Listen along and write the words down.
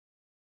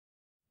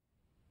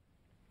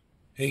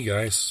Hey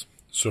guys,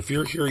 so if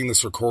you're hearing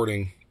this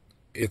recording,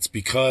 it's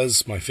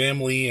because my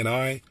family and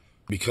I,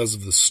 because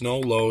of the snow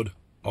load,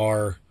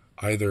 are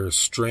either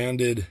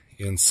stranded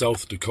in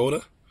South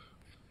Dakota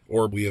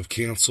or we have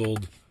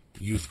canceled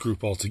youth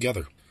group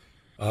altogether.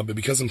 But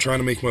because I'm trying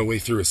to make my way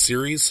through a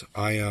series,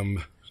 I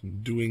am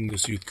doing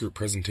this youth group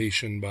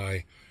presentation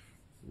by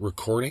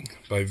recording,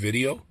 by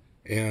video,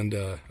 and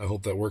I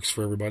hope that works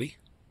for everybody.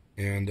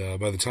 And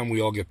by the time we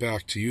all get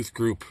back to youth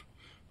group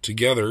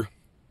together,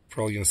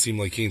 probably going to seem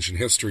like ancient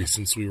history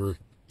since we were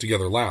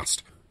together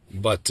last.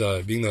 But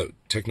being that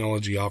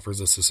technology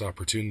offers us this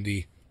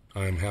opportunity,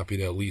 I'm happy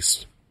to at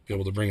least be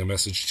able to bring a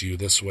message to you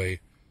this way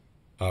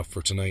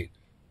for tonight.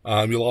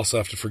 You'll also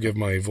have to forgive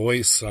my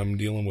voice. I'm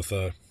dealing with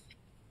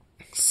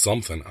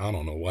something, I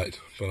don't know what,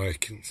 but I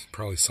can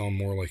probably sound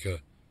more like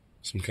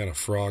some kind of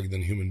frog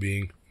than human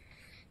being.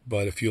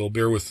 But if you'll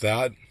bear with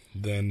that,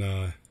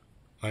 then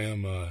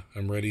I'm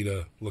ready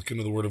to look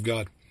into the Word of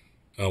God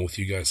with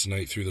you guys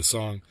tonight through the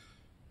song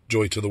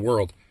Joy to the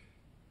World.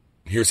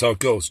 Here's how it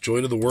goes.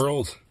 Joy to the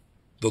world,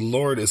 the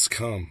Lord is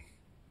come.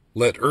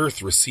 Let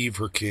earth receive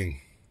her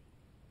King.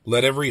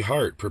 Let every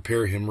heart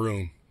prepare him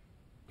room,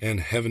 and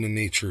heaven and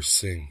nature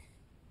sing.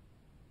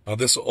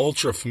 This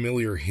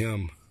ultra-familiar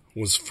hymn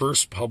was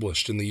first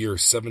published in the year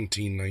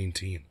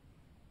 1719.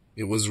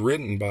 It was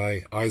written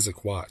by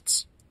Isaac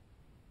Watts.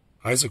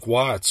 Isaac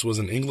Watts was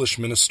an English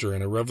minister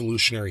and a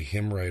revolutionary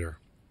hymn writer.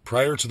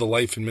 Prior to the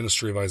life and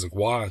ministry of Isaac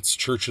Watts,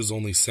 churches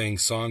only sang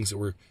songs that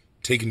were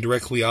taken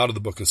directly out of the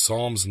book of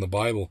Psalms in the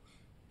Bible,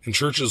 and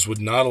churches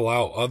would not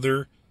allow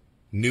other,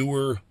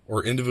 newer,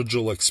 or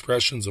individual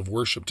expressions of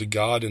worship to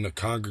God in a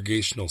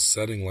congregational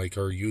setting like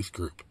our youth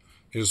group.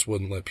 They just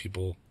wouldn't let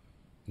people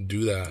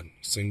do that,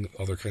 sing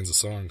other kinds of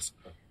songs.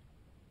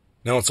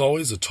 Now, it's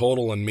always a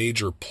total and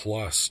major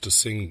plus to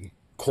sing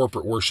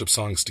corporate worship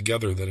songs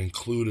together that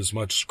include as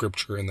much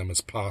scripture in them as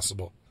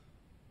possible.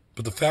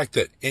 But the fact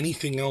that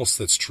anything else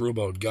that's true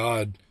about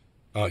God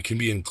can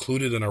be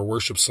included in our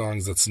worship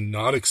songs that's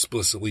not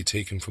explicitly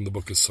taken from the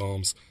book of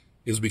Psalms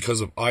is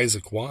because of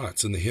Isaac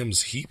Watts and the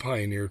hymns he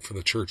pioneered for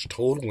the church,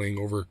 totaling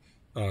over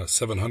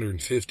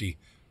 750,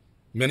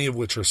 many of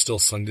which are still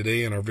sung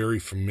today and are very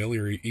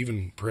familiar,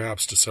 even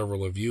perhaps to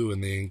several of you,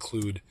 and they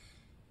include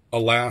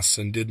Alas,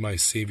 and did my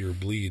Savior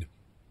bleed?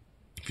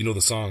 If you know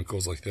the song, it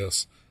goes like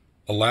this.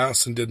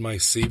 Alas, and did my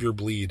Savior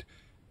bleed,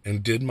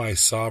 and did my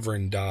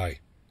sovereign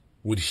die?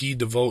 Would he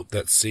devote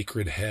that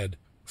sacred head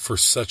for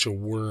such a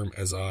worm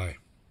as I?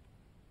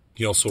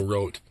 He also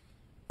wrote,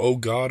 O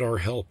God, our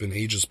help in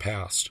ages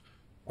past,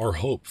 our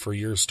hope for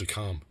years to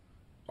come,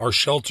 our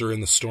shelter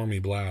in the stormy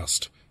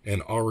blast,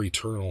 and our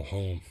eternal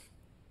home.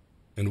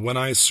 And when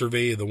I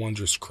survey the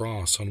wondrous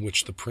cross on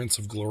which the Prince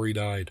of Glory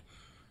died,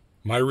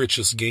 my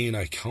richest gain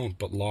I count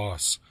but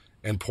loss,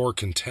 and pour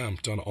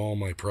contempt on all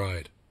my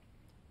pride.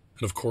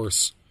 And of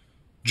course,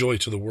 Joy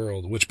to the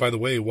World, which, by the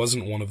way,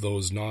 wasn't one of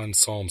those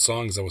non-psalm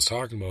songs I was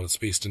talking about. It's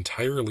based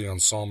entirely on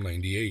Psalm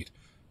 98.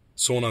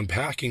 So in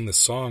unpacking this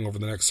song over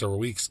the next several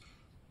weeks,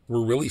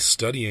 we're really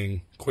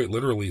studying, quite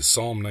literally,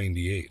 Psalm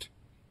 98.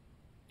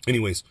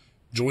 Anyways,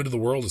 Joy to the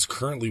World is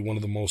currently one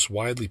of the most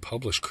widely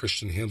published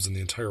Christian hymns in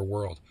the entire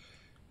world.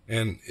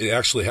 And it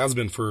actually has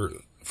been for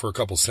a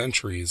couple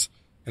centuries,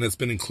 and it's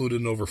been included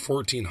in over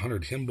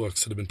 1,400 hymn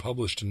books that have been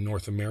published in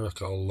North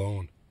America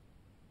alone.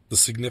 The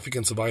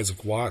significance of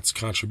Isaac Watts'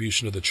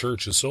 contribution to the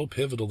church is so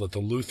pivotal that the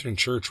Lutheran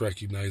Church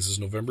recognizes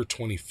November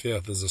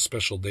 25th as a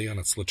special day on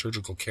its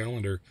liturgical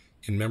calendar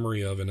in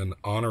memory of and in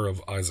honor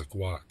of Isaac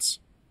Watts.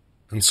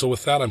 And so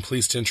with that, I'm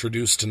pleased to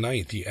introduce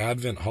tonight the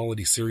Advent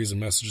holiday series of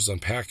messages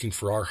unpacking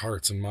for our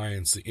hearts and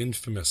minds the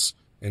infamous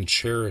and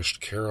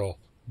cherished carol,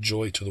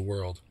 Joy to the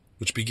World,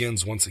 which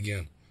begins once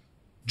again.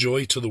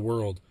 Joy to the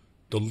world,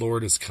 the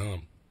Lord is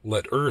come.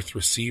 Let earth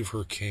receive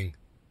her King.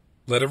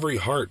 Let every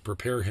heart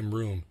prepare him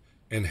room,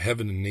 and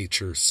heaven and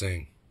nature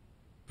sing.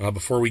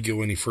 Before we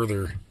go any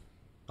further,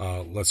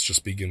 let's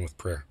just begin with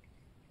prayer.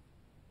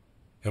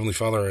 Heavenly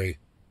Father, I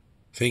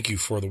thank you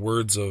for the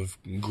words of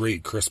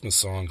great Christmas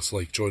songs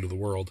like Joy to the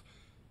World.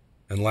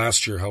 And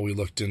last year, how we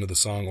looked into the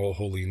song, O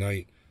Holy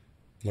Night.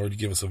 Lord, you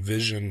give us a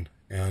vision,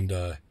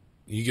 and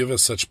you give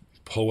us such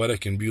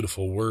poetic and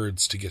beautiful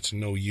words to get to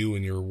know you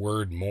and your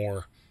word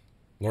more.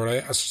 Lord, I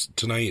ask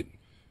tonight,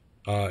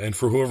 and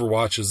for whoever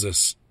watches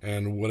this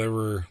and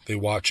whatever they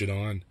watch it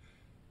on,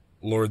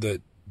 Lord,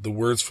 that the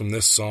words from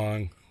this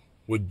song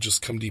would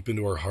just come deep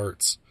into our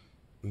hearts,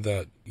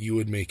 that you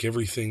would make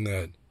everything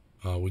that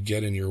would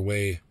get in your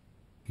way,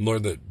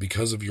 Lord, that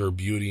because of your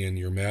beauty and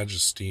your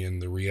majesty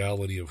and the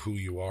reality of who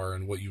you are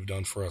and what you've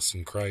done for us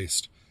in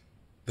Christ,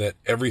 that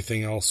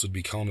everything else would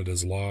be counted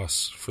as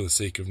loss for the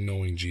sake of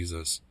knowing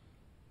Jesus.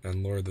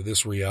 And Lord, that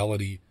this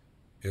reality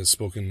is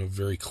spoken of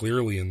very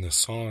clearly in this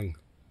song,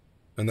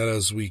 and that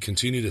as we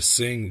continue to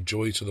sing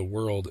Joy to the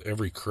World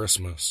every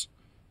Christmas,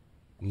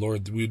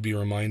 Lord, we'd be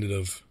reminded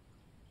of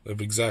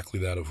exactly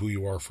that, of who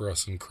you are for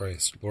us in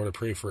Christ. Lord, I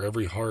pray for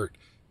every heart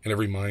and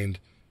every mind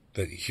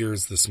that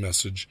hears this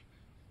message.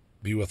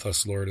 Be with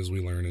us, Lord, as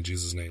we learn in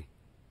Jesus' name.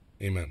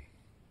 Amen.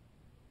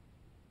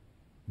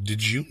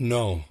 Did you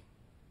know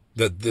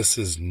that this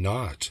is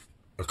not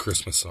a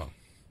Christmas song.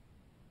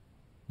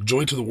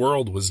 Joy to the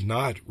World was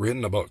not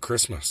written about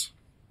Christmas.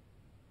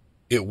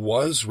 It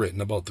was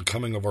written about the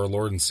coming of our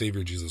Lord and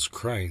Savior Jesus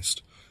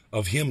Christ,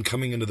 of him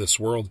coming into this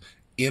world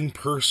in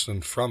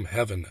person from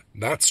heaven.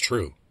 That's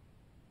true.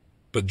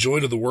 But Joy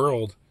to the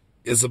World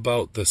is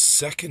about the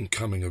second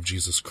coming of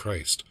Jesus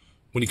Christ,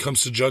 when he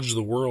comes to judge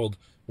the world,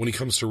 when he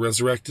comes to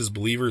resurrect his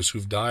believers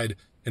who've died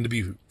and to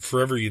be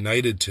forever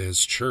united to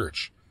his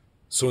church.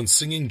 So in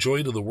singing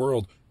Joy to the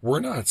World, we're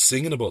not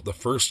singing about the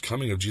first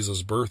coming of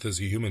Jesus' birth as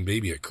a human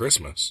baby at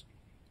Christmas.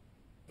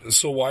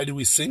 So why do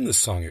we sing this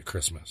song at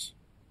Christmas?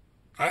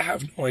 I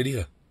have no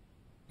idea.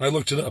 I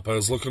looked it up. I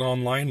was looking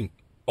online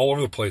all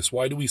over the place.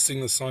 Why do we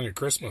sing this song at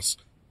Christmas?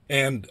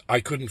 And I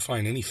couldn't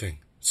find anything.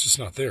 It's just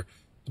not there.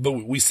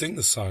 But we sing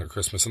this song at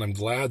Christmas, and I'm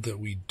glad that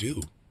we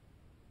do.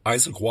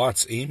 Isaac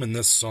Watts' aim in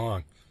this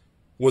song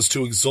was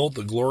to exalt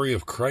the glory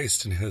of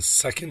Christ in his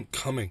second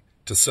coming,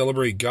 to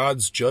celebrate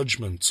God's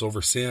judgments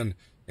over sin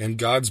and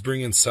God's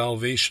bringing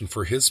salvation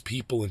for his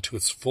people into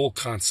its full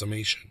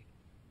consummation.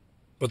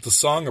 But the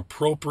song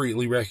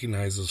appropriately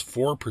recognizes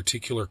 4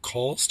 particular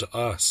calls to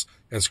us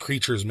as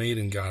creatures made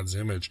in God's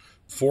image,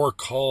 4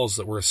 calls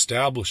that were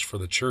established for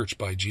the church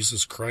by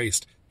Jesus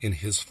Christ in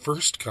his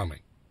first coming.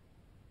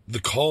 The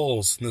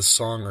calls in this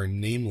song are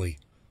namely,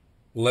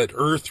 let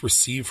earth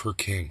receive her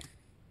king.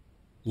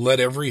 Let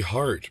every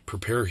heart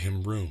prepare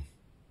him room.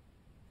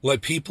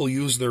 Let people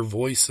use their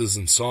voices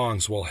in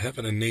songs while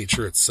heaven and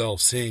nature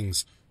itself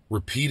sings,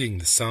 repeating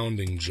the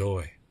sounding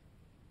joy.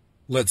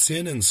 Let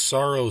sin and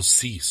sorrow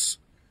cease,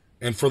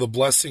 and for the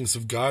blessings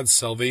of God's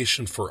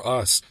salvation for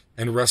us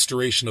and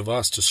restoration of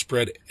us to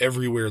spread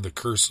everywhere the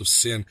curse of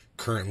sin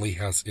currently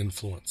has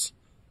influence.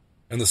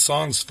 And the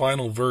song's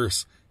final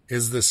verse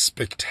is this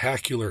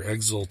spectacular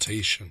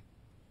exaltation.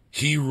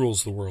 He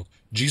rules the world.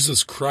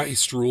 Jesus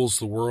Christ rules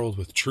the world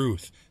with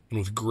truth and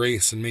with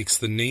grace and makes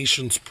the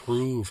nations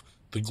prove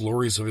the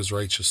glories of his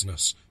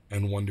righteousness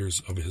and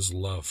wonders of his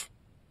love.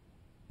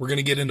 We're going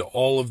to get into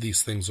all of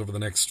these things over the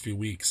next few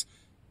weeks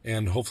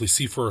and hopefully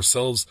see for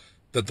ourselves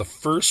that the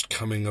first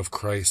coming of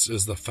Christ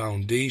is the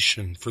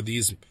foundation for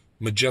these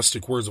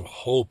majestic words of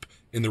hope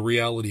in the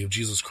reality of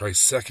Jesus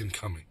Christ's second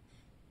coming,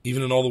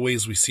 even in all the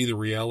ways we see the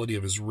reality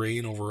of his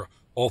reign over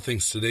all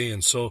things today.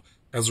 And so,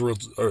 as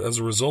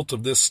a result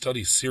of this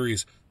study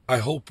series, I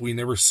hope we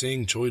never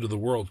sing Joy to the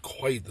World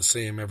quite the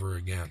same ever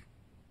again.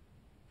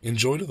 In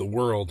Joy to the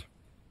World,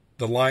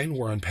 the line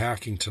we're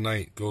unpacking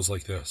tonight goes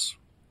like this: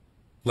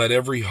 let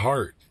every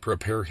heart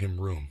prepare him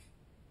room.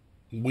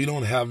 We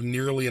don't have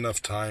nearly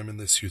enough time in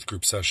this youth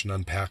group session to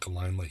unpack a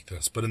line like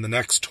this, but in the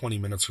next 20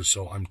 minutes or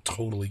so, I'm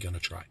totally going to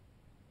try.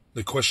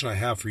 The question I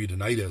have for you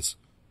tonight is,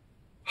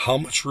 how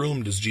much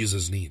room does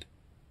Jesus need?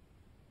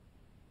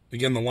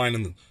 Again, the line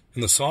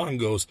in the song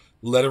goes,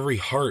 let every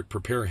heart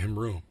prepare him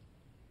room.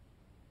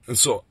 And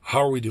so, how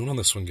are we doing on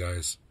this one,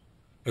 guys?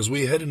 As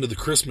we head into the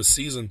Christmas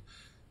season,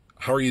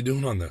 how are you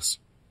doing on this?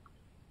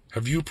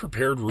 Have you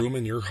prepared room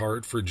in your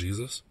heart for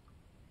Jesus?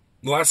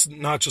 Well, that's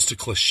not just a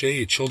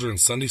cliche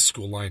children's Sunday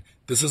school line.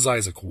 This is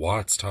Isaac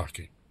Watts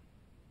talking.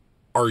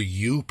 Are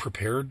you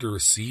prepared to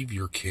receive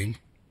your king?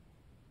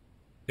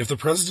 If the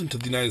President of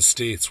the United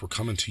States were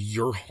coming to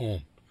your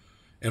home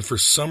and for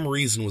some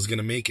reason was going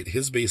to make it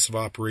his base of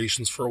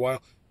operations for a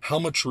while, how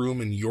much room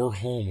in your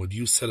home would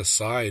you set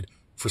aside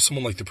for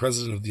someone like the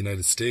President of the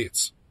United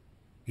States?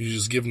 You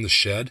just give him the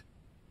shed?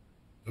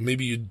 Or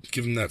maybe you'd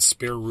give him that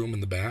spare room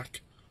in the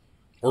back?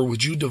 Or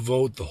would you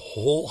devote the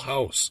whole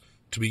house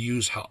to be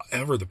used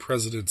however the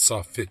President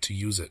saw fit to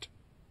use it?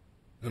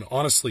 And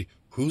honestly,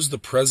 who's the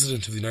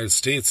President of the United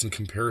States in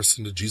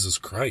comparison to Jesus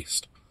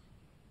Christ?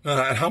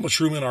 And how much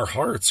room in our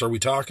hearts are we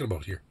talking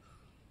about here?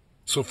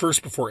 So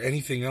first, before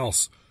anything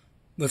else,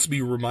 let's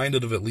be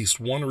reminded of at least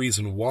one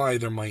reason why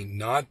there might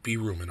not be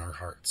room in our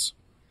hearts.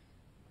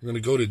 We're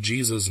going to go to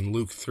Jesus in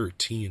Luke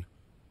 13,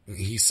 and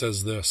he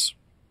says this: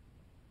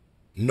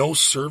 no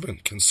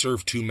servant can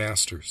serve 2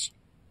 masters,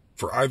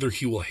 for either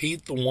he will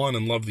hate the one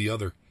and love the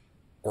other,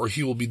 or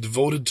he will be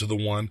devoted to the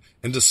one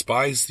and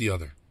despise the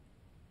other.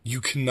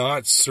 You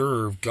cannot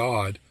serve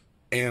God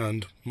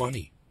and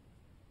money.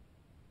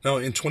 Now,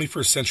 in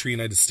 21st century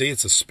United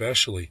States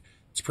especially,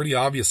 it's pretty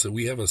obvious that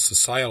we have a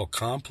societal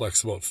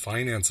complex about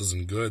finances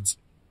and goods,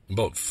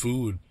 about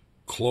food,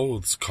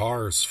 clothes,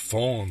 cars,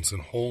 phones,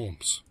 and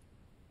homes.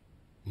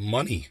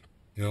 Money,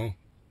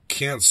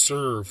 can't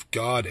serve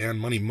God and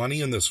money.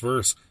 Money in this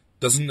verse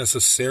doesn't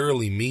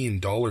necessarily mean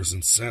dollars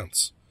and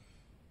cents.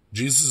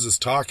 Jesus is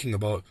talking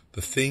about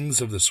the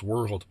things of this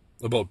world,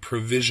 about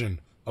provision,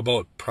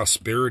 about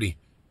prosperity.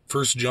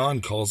 1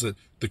 John calls it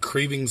the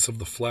cravings of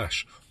the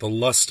flesh, the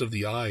lust of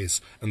the eyes,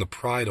 and the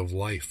pride of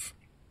life.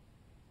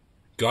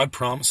 God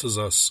promises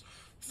us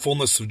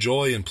fullness of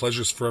joy and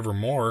pleasures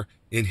forevermore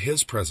in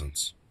his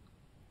presence.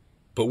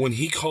 But when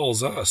he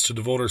calls us to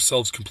devote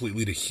ourselves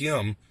completely to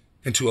him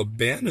and to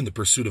abandon the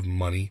pursuit of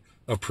money,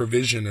 of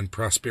provision and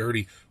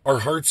prosperity, our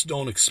hearts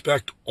don't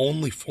expect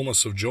only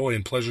fullness of joy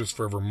and pleasures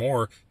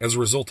forevermore as a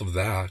result of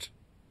that.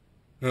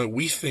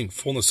 We think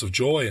fullness of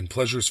joy and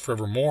pleasures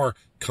forevermore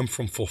come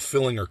from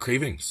fulfilling our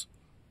cravings.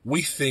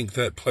 We think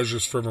that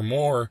pleasures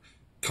forevermore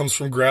comes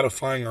from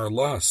gratifying our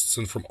lusts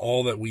and from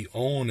all that we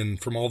own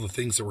and from all the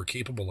things that we're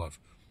capable of.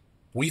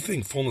 We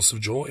think fullness of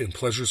joy and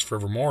pleasures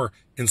forevermore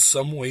in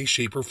some way,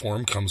 shape, or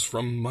form comes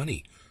from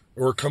money,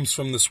 or comes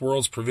from this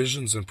world's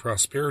provisions and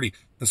prosperity.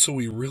 And so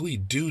we really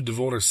do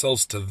devote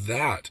ourselves to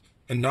that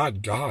and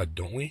not God,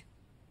 don't we?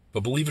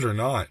 But believe it or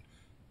not,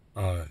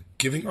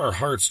 giving our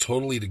hearts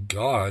totally to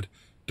God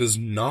does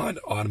not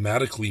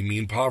automatically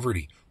mean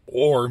poverty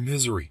or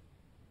misery.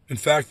 In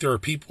fact, there are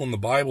people in the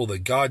Bible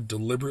that God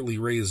deliberately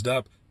raised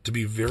up to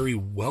be very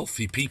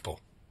wealthy people.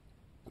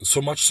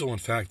 So much so, in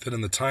fact, that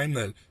in the time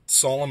that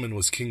Solomon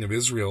was king of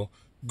Israel,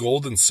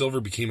 gold and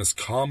silver became as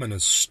common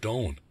as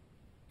stone.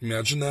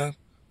 Imagine that?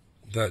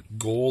 That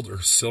gold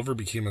or silver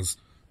became as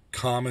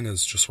common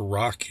as just a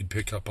rock you'd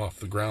pick up off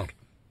the ground.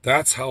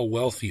 That's how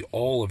wealthy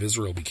all of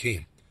Israel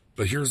became.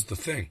 But here's the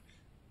thing.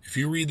 If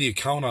you read the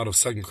account out of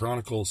 2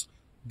 Chronicles,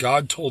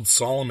 God told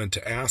Solomon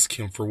to ask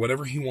him for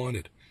whatever he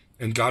wanted,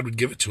 and God would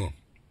give it to him.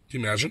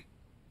 Can you imagine?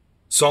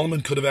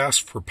 Solomon could have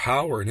asked for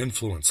power and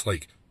influence,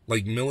 like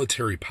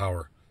military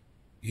power.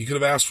 He could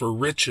have asked for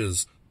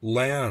riches,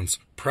 lands,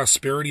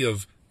 prosperity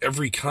of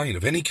every kind,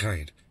 of any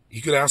kind.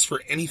 He could ask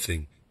for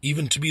anything,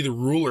 even to be the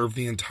ruler of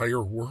the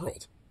entire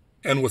world.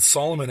 And what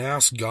Solomon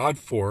asked God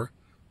for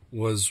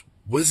was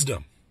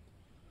wisdom.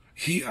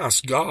 He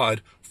asked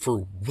God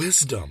for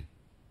wisdom.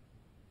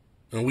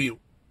 And we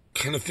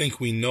kind of think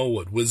we know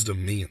what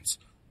wisdom means.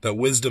 That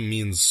wisdom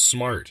means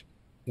smart.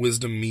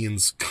 Wisdom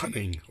means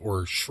cunning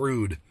or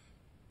shrewd.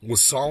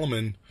 Was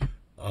Solomon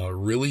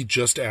really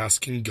just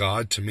asking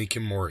God to make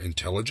him more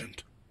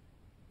intelligent?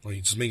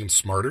 Like, just make him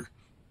smarter?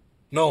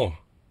 No,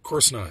 of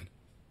course not.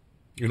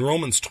 In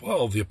Romans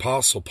 12, the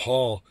Apostle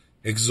Paul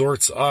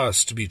exhorts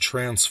us to be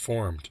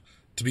transformed,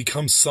 to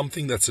become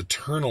something that's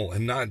eternal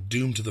and not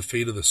doomed to the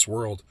fate of this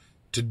world.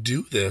 To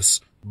do this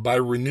by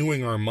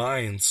renewing our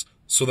minds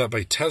so that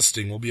by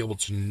testing we'll be able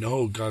to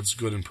know God's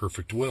good and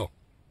perfect will.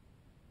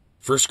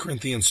 1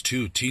 Corinthians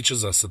 2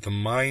 teaches us that the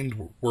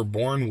mind we're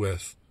born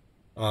with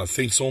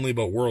thinks only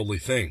about worldly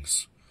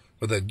things,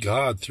 but that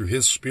God, through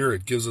His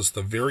Spirit, gives us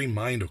the very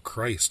mind of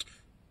Christ,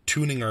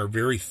 tuning our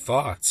very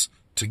thoughts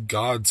to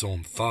God's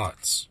own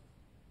thoughts.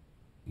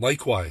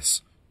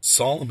 Likewise,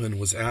 Solomon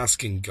was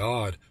asking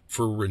God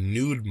for a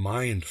renewed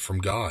mind from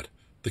God,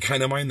 the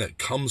kind of mind that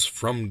comes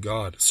from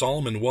God.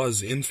 Solomon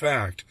was, in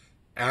fact,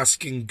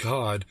 asking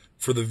God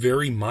for the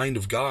very mind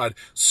of God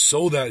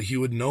so that he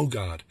would know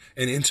God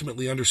and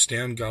intimately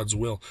understand God's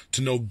will,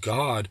 to know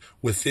God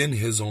within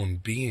his own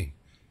being.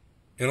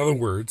 In other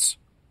words,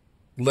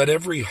 let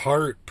every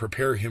heart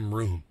prepare him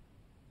room,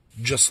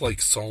 just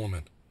like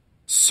Solomon.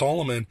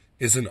 Solomon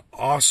is an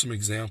awesome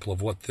example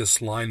of what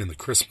this line in the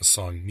Christmas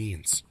song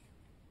means.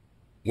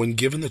 When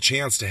given the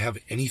chance to have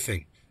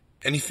anything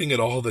at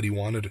all that he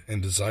wanted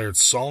and desired,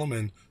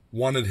 Solomon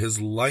wanted his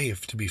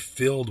life to be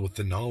filled with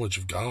the knowledge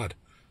of God.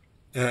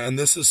 And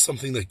this is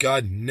something that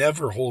God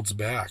never holds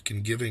back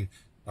in giving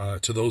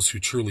to those who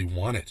truly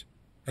want it.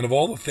 And of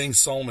all the things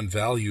Solomon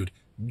valued,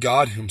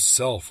 God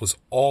himself was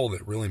all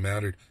that really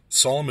mattered.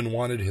 Solomon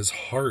wanted his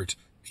heart,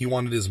 he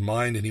wanted his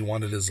mind, and he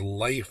wanted his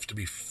life to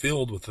be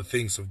filled with the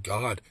things of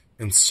God,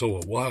 and so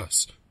it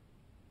was.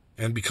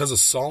 And because of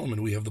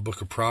Solomon, we have the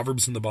book of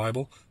Proverbs in the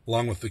Bible,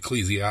 along with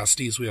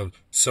Ecclesiastes. We have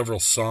several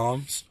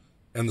Psalms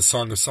and the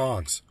Song of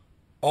Songs.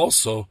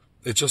 Also,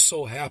 it just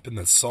so happened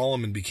that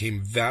Solomon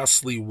became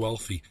vastly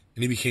wealthy,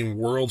 and he became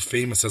world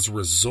famous as a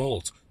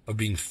result of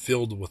being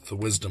filled with the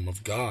wisdom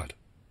of God.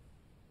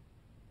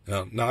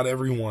 Now, not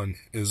everyone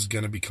is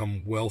going to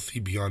become wealthy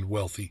beyond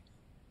wealthy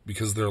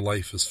because their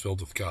life is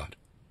filled with God.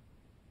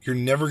 You're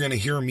never going to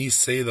hear me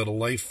say that a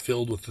life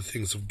filled with the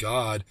things of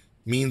God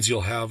means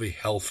you'll have a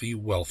healthy,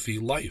 wealthy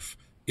life.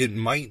 It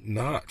might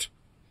not.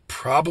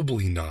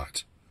 Probably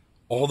not.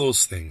 All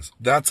those things,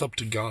 that's up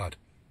to God.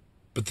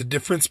 But the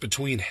difference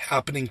between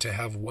happening to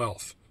have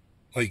wealth,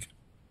 like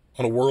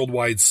on a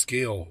worldwide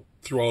scale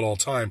throughout all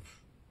time,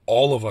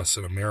 all of us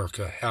in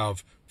America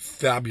have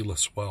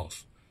fabulous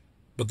wealth.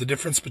 But the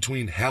difference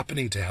between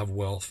happening to have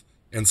wealth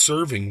and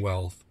serving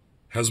wealth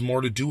has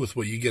more to do with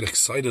what you get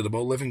excited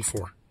about living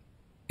for.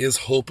 Is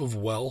hope of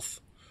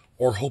wealth,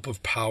 or hope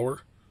of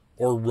power,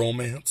 or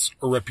romance,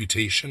 or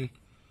reputation,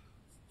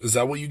 is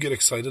that what you get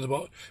excited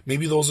about?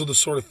 Maybe those are the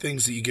sort of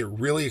things that you get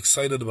really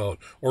excited about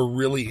or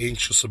really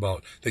anxious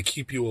about, that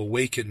keep you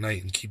awake at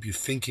night and keep you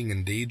thinking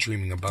and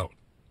daydreaming about.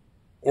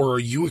 Or are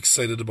you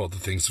excited about the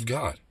things of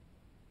God?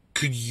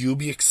 Could you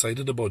be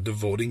excited about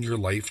devoting your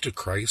life to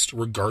Christ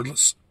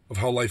regardless of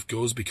how life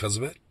goes because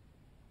of it?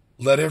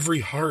 Let every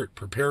heart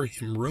prepare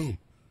him room.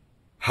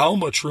 How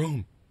much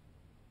room?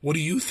 What do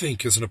you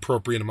think is an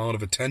appropriate amount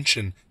of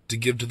attention to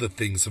give to the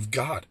things of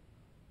God?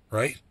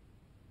 Right?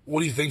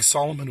 What do you think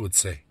Solomon would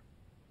say?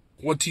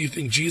 What do you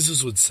think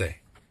Jesus would say?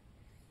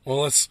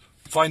 Well, let's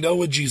find out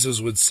what Jesus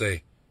would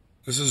say.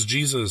 This is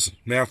Jesus,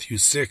 Matthew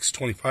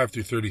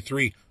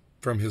 6:25-33,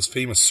 from his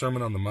famous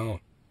Sermon on the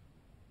Mount.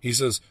 He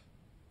says,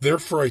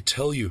 "Therefore I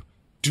tell you,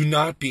 Do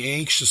not be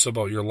anxious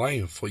about your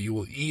life, what you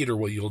will eat or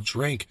what you'll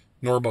drink,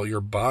 nor about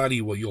your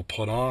body, what you'll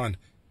put on.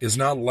 Is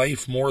not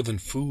life more than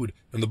food,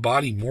 and the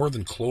body more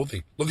than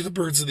clothing? Look at the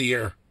birds of the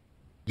air.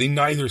 They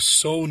neither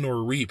sow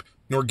nor reap,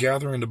 nor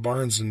gather into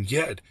barns, and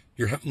yet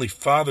your heavenly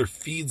Father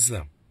feeds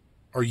them.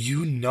 Are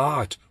you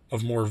not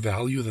of more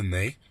value than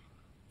they?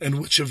 And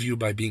which of you,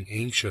 by being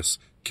anxious,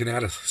 can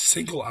add a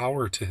single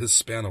hour to his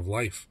span of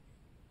life?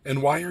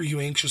 And why are you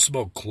anxious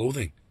about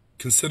clothing?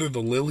 Consider the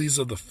lilies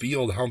of the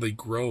field, how they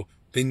grow.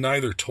 They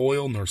neither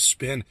toil nor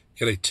spin.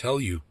 Yet I tell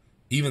you,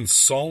 even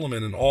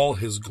Solomon in all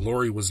his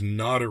glory was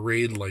not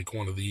arrayed like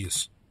one of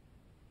these.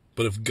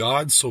 But if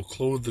God so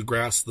clothed the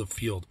grass of the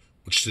field,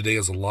 which today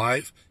is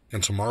alive,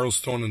 and tomorrow is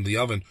thrown into the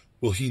oven,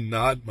 will he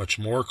not much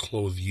more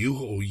clothe you,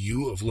 O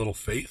you of little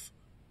faith?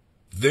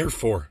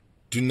 Therefore,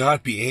 do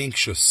not be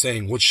anxious,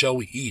 saying, what shall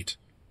we eat?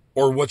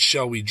 Or what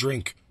shall we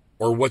drink?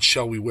 Or what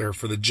shall we wear?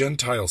 For the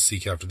Gentiles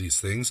seek after these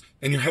things,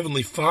 and your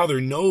heavenly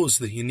Father knows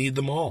that you need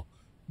them all.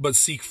 But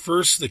seek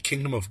first the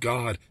kingdom of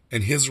God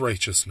and his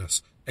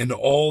righteousness, and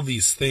all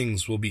these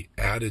things will be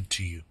added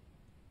to you.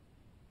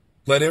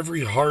 Let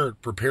every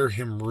heart prepare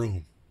him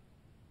room.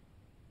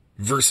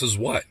 Versus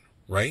what,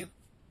 right?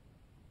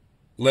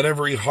 Let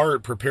every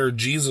heart prepare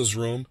Jesus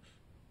room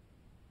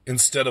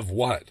instead of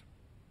what?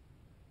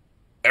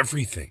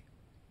 Everything.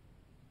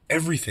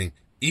 Everything,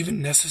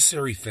 even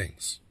necessary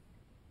things.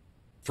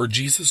 For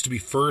Jesus to be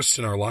first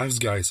in our lives,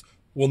 guys,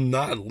 will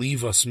not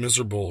leave us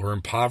miserable or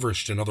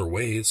impoverished in other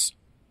ways.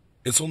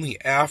 It's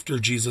only after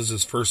Jesus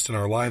is first in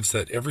our lives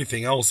that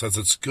everything else has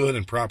its good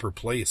and proper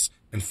place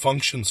and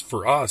functions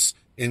for us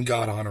in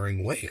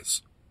God-honoring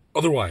ways.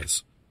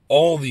 Otherwise,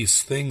 all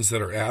these things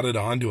that are added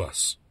onto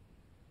us.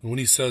 And when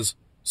he says,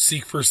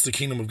 seek first the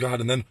kingdom of God,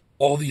 and then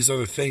all these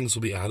other things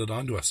will be added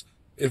onto us.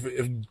 If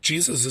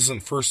Jesus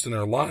isn't first in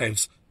our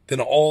lives, then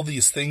all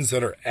these things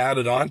that are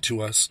added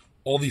onto us,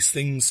 all these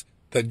things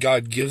that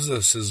God gives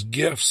us as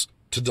gifts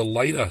to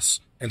delight us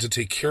and to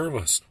take care of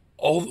us,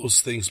 all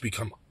those things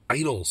become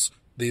idols.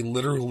 They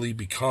literally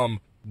become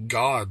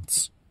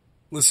gods.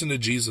 Listen to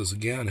Jesus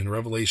again in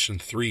Revelation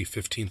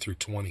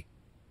 3:15-20.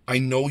 I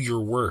know your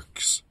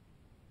works.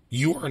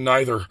 You are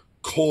neither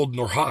cold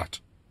nor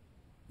hot.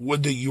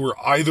 Would that you were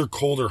either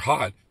cold or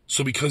hot.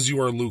 So because you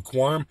are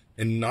lukewarm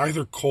and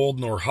neither cold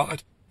nor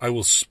hot, I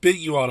will spit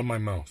you out of my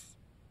mouth.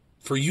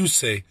 For you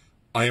say,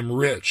 I am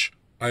rich,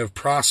 I have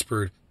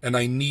prospered, and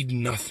I need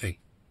nothing,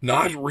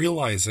 not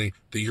realizing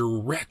that you're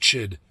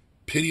wretched,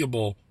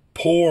 pitiable,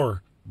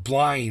 poor,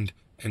 blind,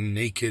 and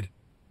naked.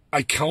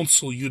 I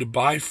counsel you to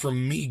buy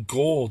from me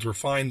gold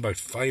refined by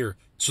fire,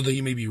 so that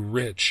you may be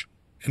rich,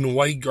 and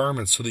white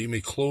garments, so that you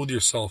may clothe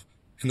yourself,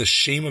 and the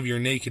shame of your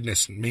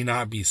nakedness may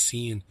not be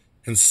seen,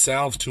 and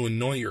salve to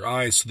anoint your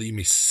eyes, so that you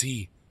may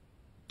see.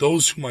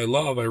 Those whom I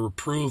love I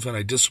reprove and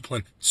I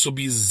discipline, so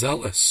be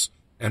zealous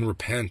and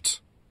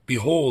repent.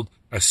 Behold,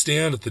 I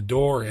stand at the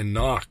door and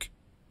knock.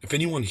 If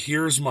anyone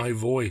hears my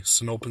voice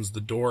and opens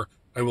the door,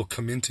 I will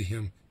come into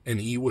him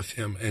and eat with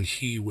him and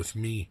he with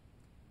me.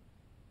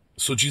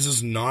 So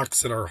Jesus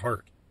knocks at our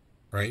heart,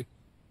 right?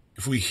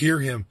 If we hear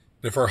him,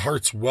 and if our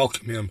hearts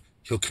welcome him,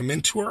 he'll come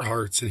into our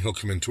hearts and he'll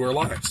come into our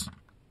lives.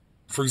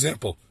 For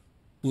example,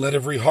 let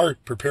every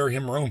heart prepare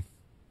him room.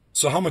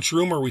 So how much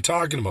room are we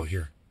talking about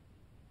here?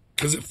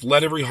 Because if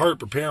let every heart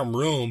prepare him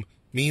room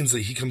means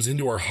that he comes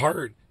into our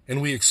heart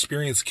and we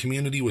experience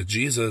community with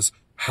Jesus,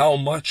 how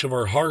much of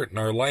our heart and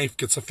our life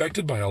gets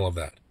affected by all of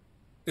that?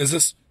 Is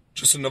this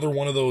just another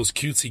one of those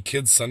cutesy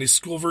kids Sunday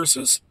school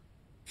verses?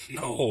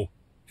 No,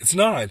 it's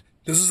not.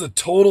 This is a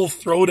total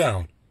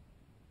throwdown.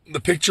 The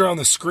picture on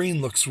the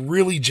screen looks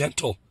really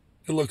gentle.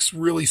 It looks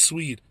really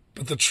sweet.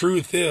 But the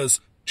truth is,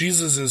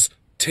 Jesus is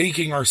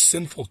taking our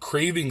sinful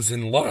cravings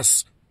and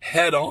lusts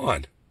head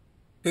on.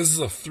 This is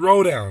a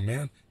throwdown,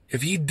 man.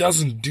 If he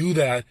doesn't do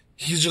that,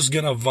 he's just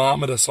going to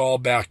vomit us all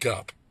back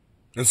up.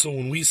 And so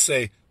when we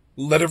say,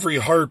 let every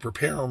heart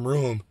prepare him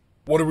room,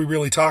 what are we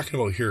really talking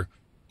about here?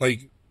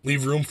 Like,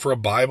 leave room for a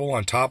Bible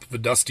on top of a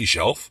dusty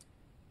shelf?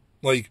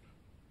 Like,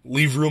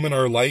 leave room in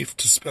our life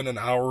to spend an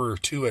hour or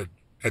two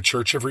at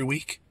church every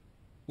week?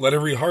 Let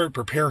every heart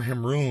prepare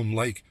him room,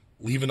 like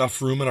leave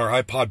enough room in our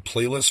iPod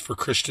playlist for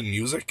Christian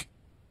music?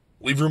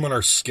 Leave room in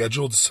our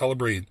schedule to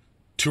celebrate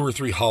 2 or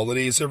 3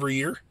 holidays every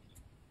year?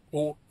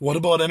 Well, what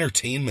about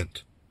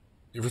entertainment?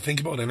 You ever think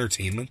about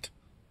entertainment?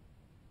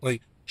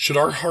 Like, should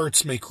our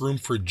hearts make room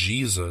for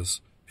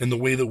Jesus in the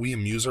way that we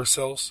amuse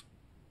ourselves?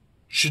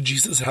 Should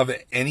Jesus have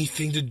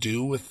anything to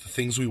do with the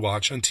things we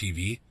watch on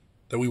TV,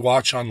 that we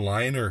watch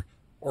online or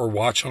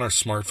watch on our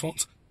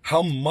smartphones?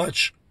 How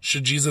much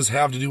should Jesus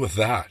have to do with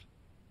that?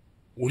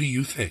 What do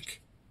you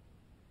think?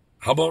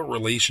 How about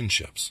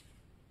relationships?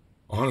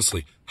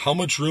 Honestly, how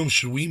much room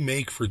should we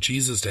make for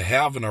Jesus to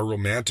have in our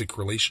romantic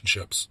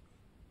relationships?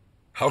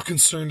 How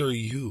concerned are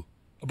you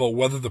about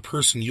whether the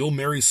person you'll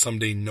marry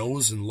someday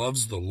knows and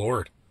loves the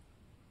Lord?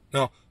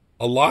 Now,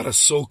 a lot of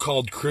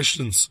so-called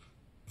Christians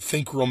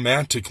think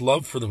romantic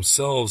love for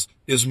themselves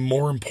is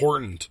more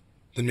important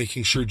than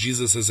making sure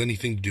Jesus has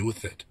anything to do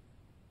with it.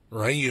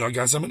 Right? You know,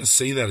 guys, I'm going to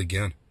say that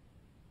again.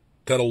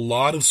 that a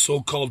lot of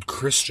so-called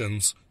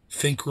Christians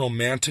think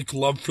romantic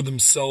love for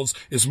themselves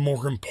is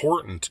more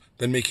important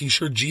than making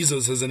sure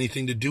Jesus has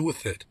anything to do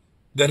with it.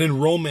 That in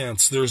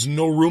romance, there's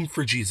no room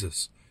for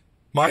Jesus.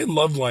 My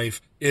love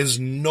life is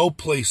no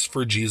place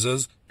for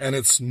Jesus, and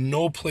it's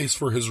no place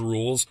for his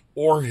rules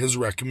or his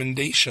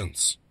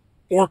recommendations.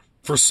 Or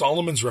for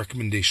Solomon's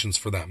recommendations,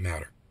 for that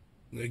matter.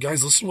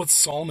 Guys, listen to what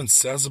Solomon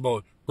says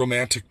about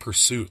romantic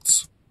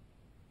pursuits.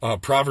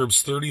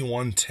 Proverbs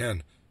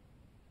 31:10.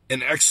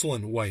 An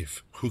excellent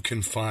wife who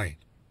can find.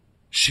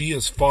 She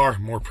is far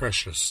more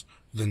precious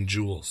than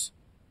jewels.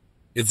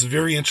 It's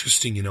very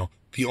interesting,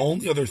 The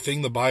only other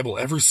thing the Bible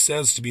ever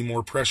says to be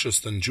more precious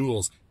than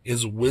jewels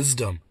is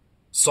wisdom.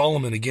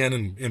 Solomon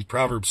again in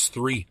Proverbs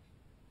 3.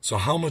 So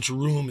how much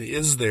room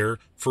is there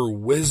for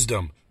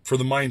wisdom, for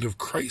the mind of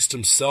Christ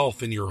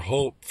himself in your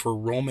hope for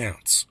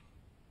romance?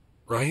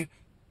 Right?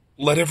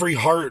 Let every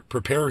heart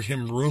prepare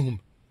him room.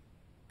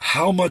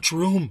 How much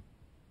room?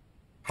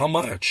 How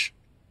much?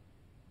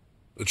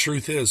 The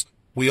truth is,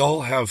 we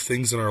all have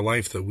things in our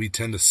life that we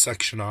tend to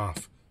section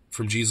off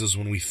from Jesus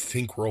when we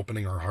think we're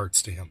opening our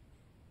hearts to him.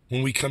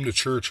 When we come to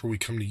church or we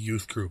come to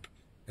youth group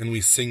and we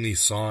sing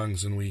these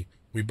songs and we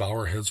bow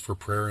our heads for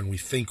prayer and we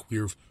think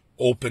we've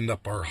opened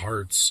up our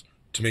hearts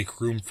to make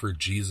room for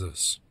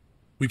Jesus.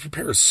 We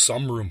prepare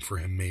some room for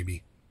him,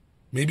 maybe.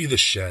 Maybe the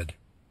shed.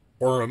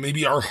 Or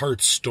maybe our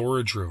heart's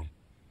storage room.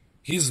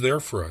 He's there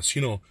for us,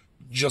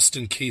 just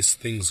in case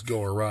things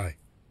go awry.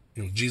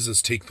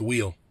 Jesus, take the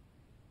wheel.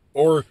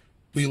 Or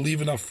we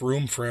leave enough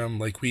room for him,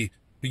 like we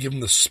give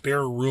him the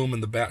spare room in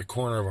the back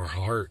corner of our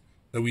heart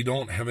that we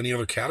don't have any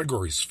other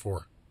categories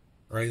for,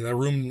 right? That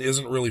room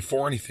isn't really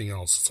for anything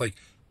else. It's like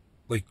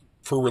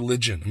for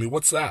religion.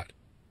 What's that?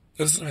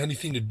 That doesn't have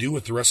anything to do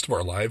with the rest of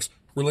our lives.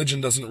 Religion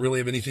doesn't really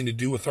have anything to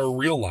do with our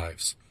real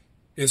lives.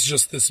 It's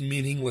just this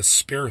meaningless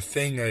spare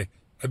thing I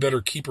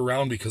better keep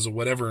around because of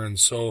whatever. And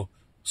so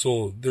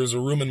there's a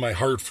room in my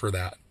heart for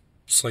that.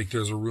 Just like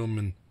there's a room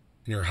in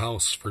your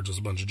house for just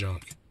a bunch of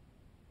junk.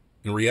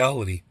 In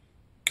reality,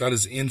 God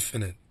is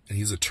infinite and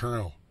he's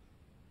eternal.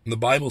 And the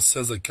Bible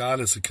says that God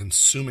is a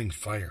consuming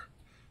fire.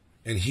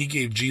 And he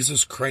gave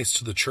Jesus Christ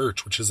to the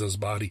church, which is his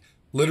body.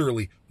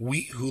 Literally,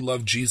 we who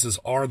love Jesus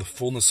are the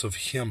fullness of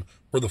him,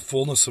 or the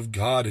fullness of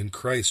God in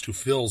Christ who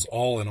fills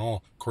all in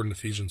all, according to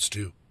Ephesians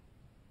 2.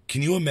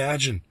 Can you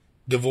imagine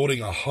devoting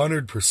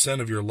 100%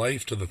 of your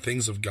life to the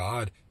things of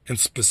God and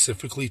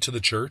specifically to the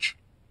church?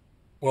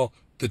 Well,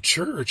 the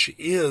church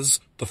is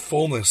the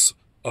fullness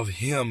of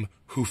him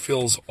who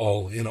fills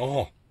all in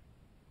all.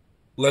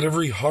 Let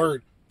every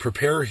heart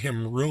prepare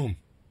him room.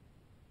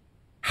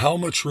 How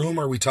much room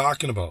are we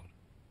talking about?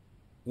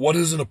 What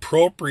is an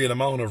appropriate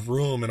amount of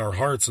room in our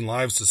hearts and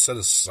lives to set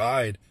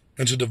aside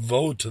and to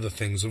devote to the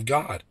things of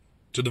God,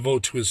 to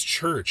devote to his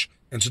church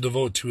and to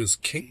devote to his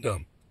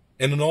kingdom,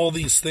 and in all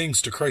these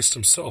things to Christ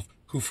himself,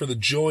 who for the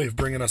joy of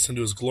bringing us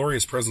into his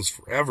glorious presence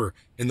forever,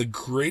 in the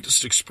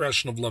greatest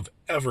expression of love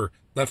ever,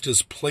 left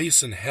his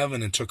place in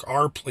heaven and took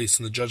our place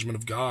in the judgment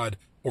of God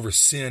over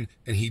sin,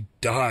 and he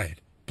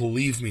died.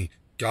 Believe me,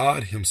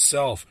 God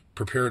himself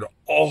prepared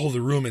all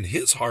the room in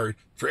his heart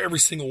for every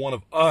single one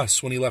of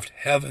us when he left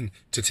heaven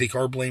to take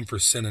our blame for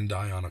sin and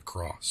die on a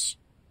cross.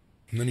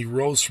 And then he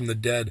rose from the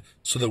dead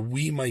so that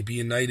we might be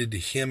united to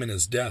him in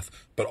his death,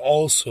 but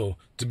also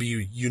to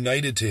be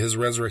united to his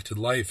resurrected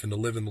life and to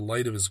live in the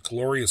light of his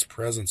glorious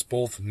presence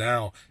both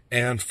now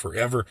and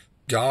forever.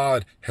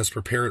 God has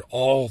prepared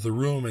all the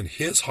room in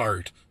his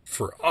heart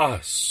for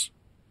us.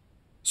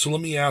 So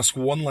let me ask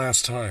one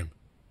last time,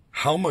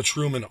 how much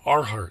room in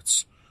our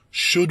hearts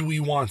should we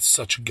want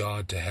such a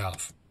God to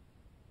have?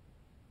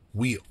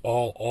 We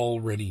all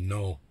already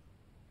know,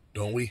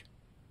 don't we?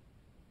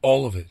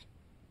 All of it.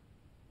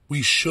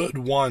 We should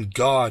want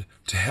God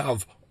to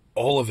have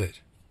all of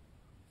it.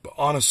 But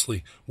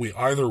honestly, we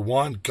either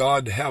want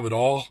God to have it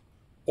all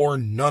or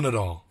none at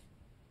all.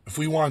 If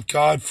we want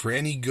God for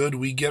any good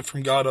we get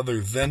from God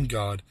other than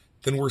God,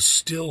 then we're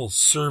still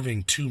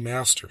serving two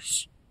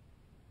masters.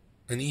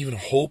 And even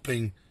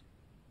hoping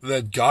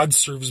that God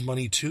serves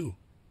money too.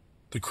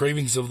 The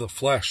cravings of the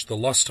flesh, the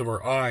lust of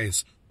our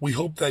eyes. We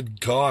hope that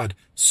God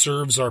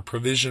serves our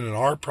provision and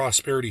our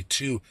prosperity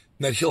too,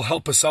 and that he'll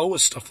help us out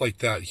with stuff like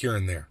that here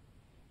and there.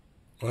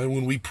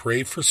 When we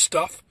pray for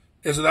stuff,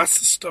 that's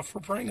the stuff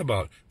we're praying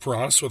about, if we're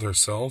honest with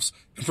ourselves.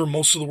 And for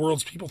most of the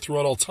world's people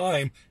throughout all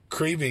time,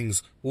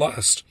 cravings,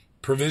 lust,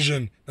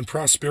 provision, and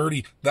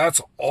prosperity,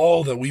 that's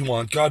all that we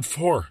want God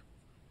for.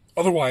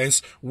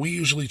 Otherwise, we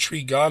usually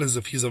treat God as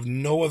if he's of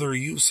no other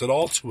use at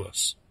all to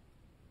us.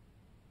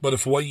 But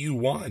if what you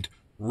want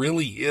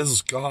really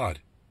is God,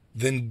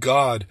 then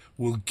God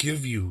will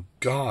give you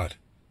God.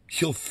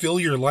 He'll fill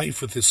your life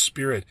with his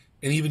spirit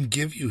and even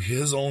give you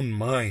his own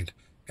mind.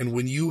 And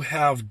when you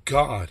have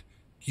God,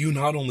 you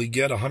not only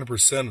get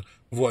 100%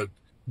 of what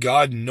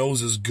God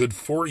knows is good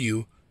for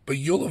you, but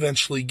you'll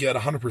eventually get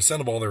 100%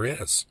 of all there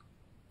is.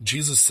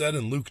 Jesus said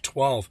in Luke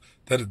 12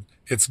 that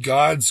it's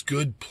God's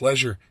good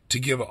pleasure to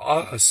give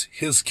us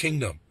his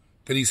kingdom,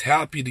 that he's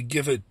happy to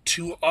give it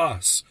to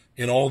us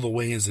in all the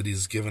ways that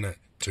he's given it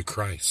to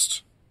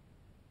Christ.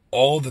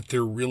 All that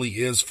there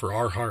really is for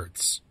our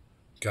hearts,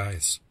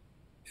 guys,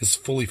 is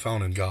fully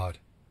found in God,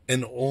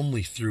 and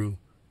only through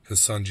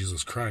his Son,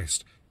 Jesus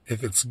Christ.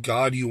 If it's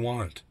God you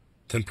want,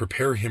 then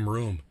prepare him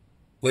room.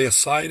 Lay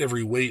aside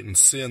every weight and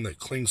sin that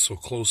clings so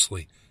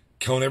closely.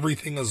 Count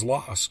everything as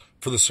loss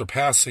for the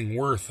surpassing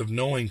worth of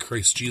knowing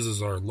Christ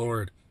Jesus our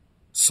Lord.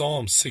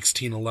 Psalm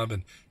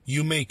 16:11.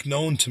 You make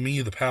known to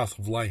me the path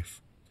of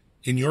life.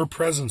 In your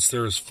presence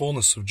there is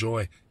fullness of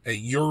joy. At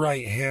your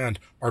right hand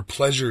are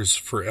pleasures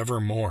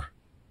forevermore.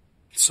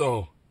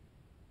 So,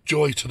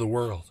 joy to the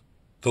world.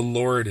 The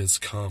Lord is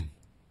come.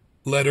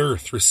 Let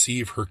earth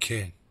receive her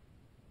King.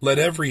 Let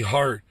every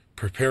heart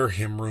prepare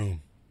him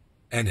room,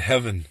 and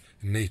heaven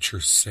and nature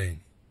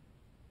sing.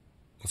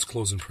 Let's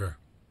close in prayer.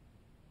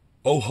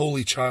 O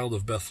holy child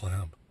of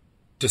Bethlehem,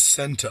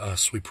 descend to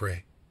us, we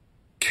pray.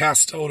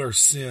 Cast out our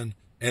sin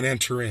and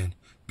enter in.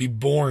 Be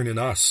born in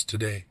us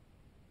today.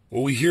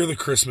 While we hear the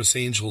Christmas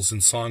angels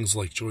in songs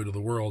like Joy to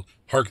the World,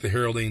 hark the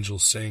herald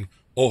angels sing,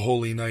 O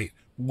holy night,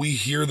 we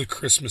hear the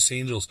Christmas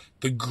angels,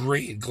 the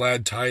great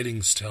glad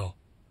tidings tell.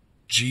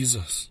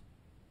 Jesus,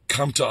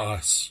 come to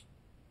us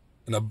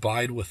and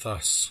abide with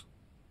us,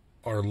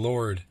 our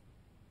Lord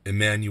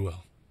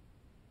Emmanuel.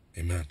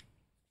 Amen.